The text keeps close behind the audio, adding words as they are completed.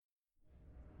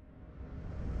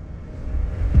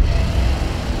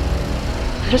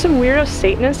there some weirdo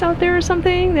Satanists out there or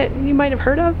something that you might have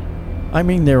heard of? I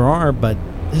mean, there are, but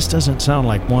this doesn't sound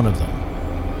like one of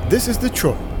them. This is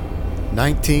Detroit,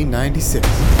 1996.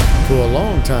 For a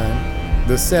long time,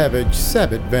 the savage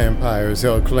Sabbath vampires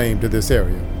held claim to this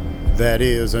area. That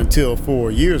is, until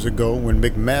 4 years ago when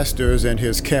McMasters and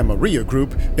his Camarilla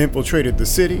group infiltrated the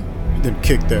city, then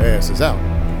kicked their asses out.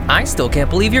 I still can't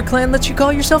believe your clan lets you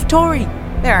call yourself Tory.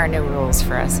 There are no rules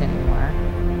for us anymore.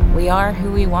 We are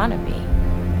who we want to be.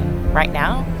 And right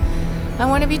now, I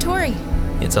want to be Tory.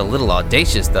 It's a little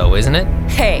audacious though, isn't it?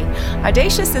 Hey,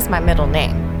 Audacious is my middle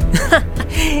name.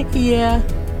 Yeah.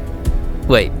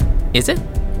 Wait, is it?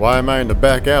 Why am I in the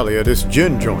back alley of this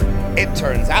gin joint? It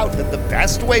turns out that the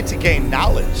best way to gain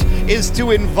knowledge is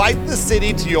to invite the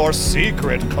city to your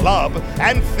secret club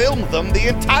and film them the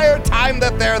entire time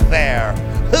that they're there.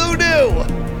 Who knew?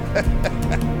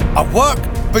 I work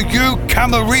for you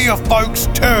Camarilla folks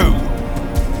too.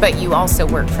 But you also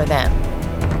work for them.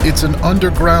 It's an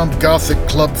underground gothic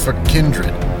club for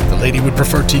kindred. The lady would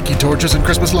prefer tiki torches and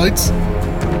Christmas lights?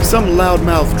 Some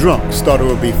loudmouth drunks thought it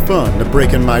would be fun to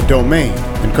break in my domain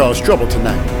and cause trouble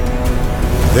tonight.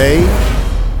 They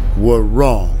were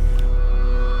wrong.